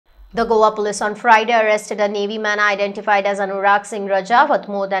The Goa Police on Friday arrested a Navy man identified as Anurag Singh Rajawat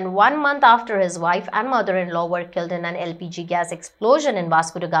more than 1 month after his wife and mother-in-law were killed in an LPG gas explosion in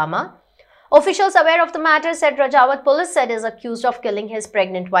Vasco da Gama. Officials aware of the matter said Rajawat police said is accused of killing his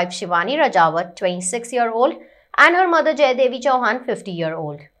pregnant wife Shivani Rajawat, 26-year-old, and her mother Jaidevi Chauhan,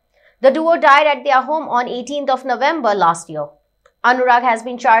 50-year-old. The duo died at their home on 18th of November last year. Anurag has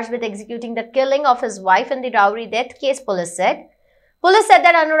been charged with executing the killing of his wife in the dowry death case, police said. Police said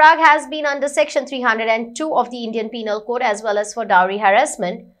that Anurag has been under Section 302 of the Indian Penal Code as well as for dowry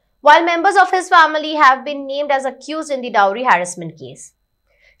harassment, while members of his family have been named as accused in the dowry harassment case.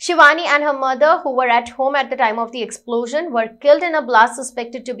 Shivani and her mother, who were at home at the time of the explosion, were killed in a blast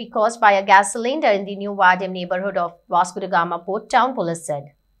suspected to be caused by a gas cylinder in the new Vaddem neighbourhood of Vasco da Gama port town, police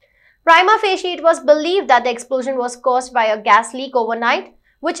said. Prima facie, it was believed that the explosion was caused by a gas leak overnight,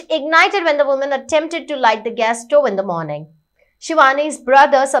 which ignited when the woman attempted to light the gas stove in the morning. Shivani's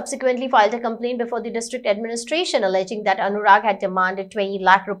brother subsequently filed a complaint before the district administration alleging that Anurag had demanded 20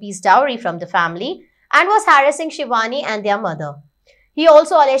 lakh rupees dowry from the family and was harassing Shivani and their mother. He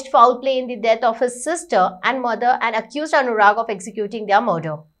also alleged foul play in the death of his sister and mother and accused Anurag of executing their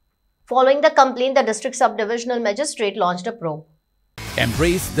murder. Following the complaint, the district sub-divisional magistrate launched a probe.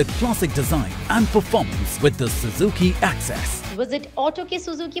 Embrace the classic design and performance with the Suzuki Access. Visit Auto Ke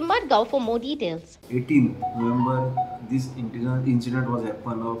Suzuki Madgaon for more details. 18 November, this incident was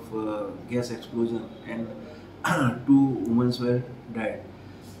happened of gas explosion and 2 women were died.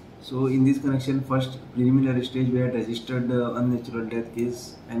 So in this connection, first preliminary stage we had registered the unnatural death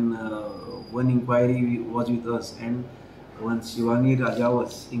case, and one inquiry was with us, and one Shivani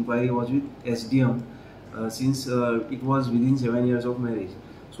Rajawat's inquiry was with SDM. Since it was within 7 years of marriage.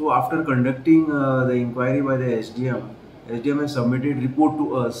 So after conducting the inquiry by the SDM has submitted report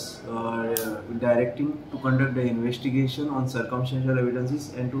to us directing to conduct the investigation on circumstantial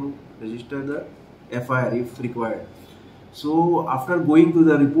evidences and to register the FIR if required. So after going to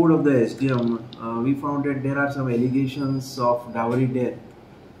the report of the SDM, we found that there are some allegations of dowry death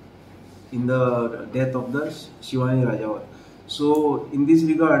in the death of the Shivani Rajawat. So in this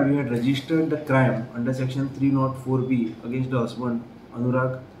regard, we had registered the crime under Section 304B against the husband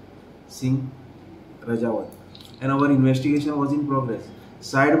Anurag Singh Rajawat, and our investigation was in progress.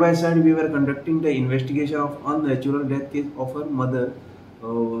 Side by side, we were conducting the investigation of unnatural death case of her mother,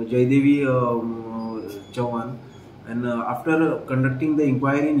 Jaidevi Chauhan, and after conducting the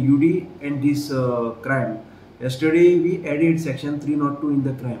inquiry in UD and this crime, yesterday we added Section 302 in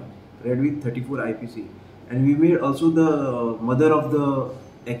the crime, read with 34 IPC. And we made also the mother of the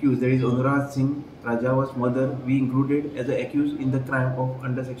accused, that is Anurag Singh Rajawat's mother, we included as the accused in the crime of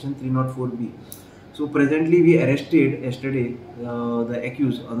under Section 304B. So presently we arrested yesterday the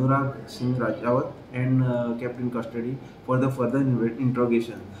accused Anurag Singh Rajawat and kept in custody for the further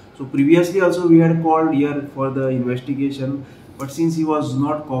interrogation. So previously also we had called here for the investigation, but since he was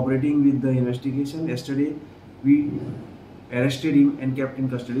not cooperating with the investigation, yesterday we arrested him and kept in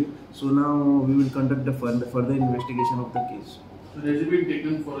custody. So now we will conduct the further investigation of the case. So has he been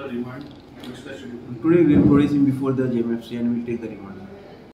taken for a remand? Today we will produce him before the JMFC and we will take the remand.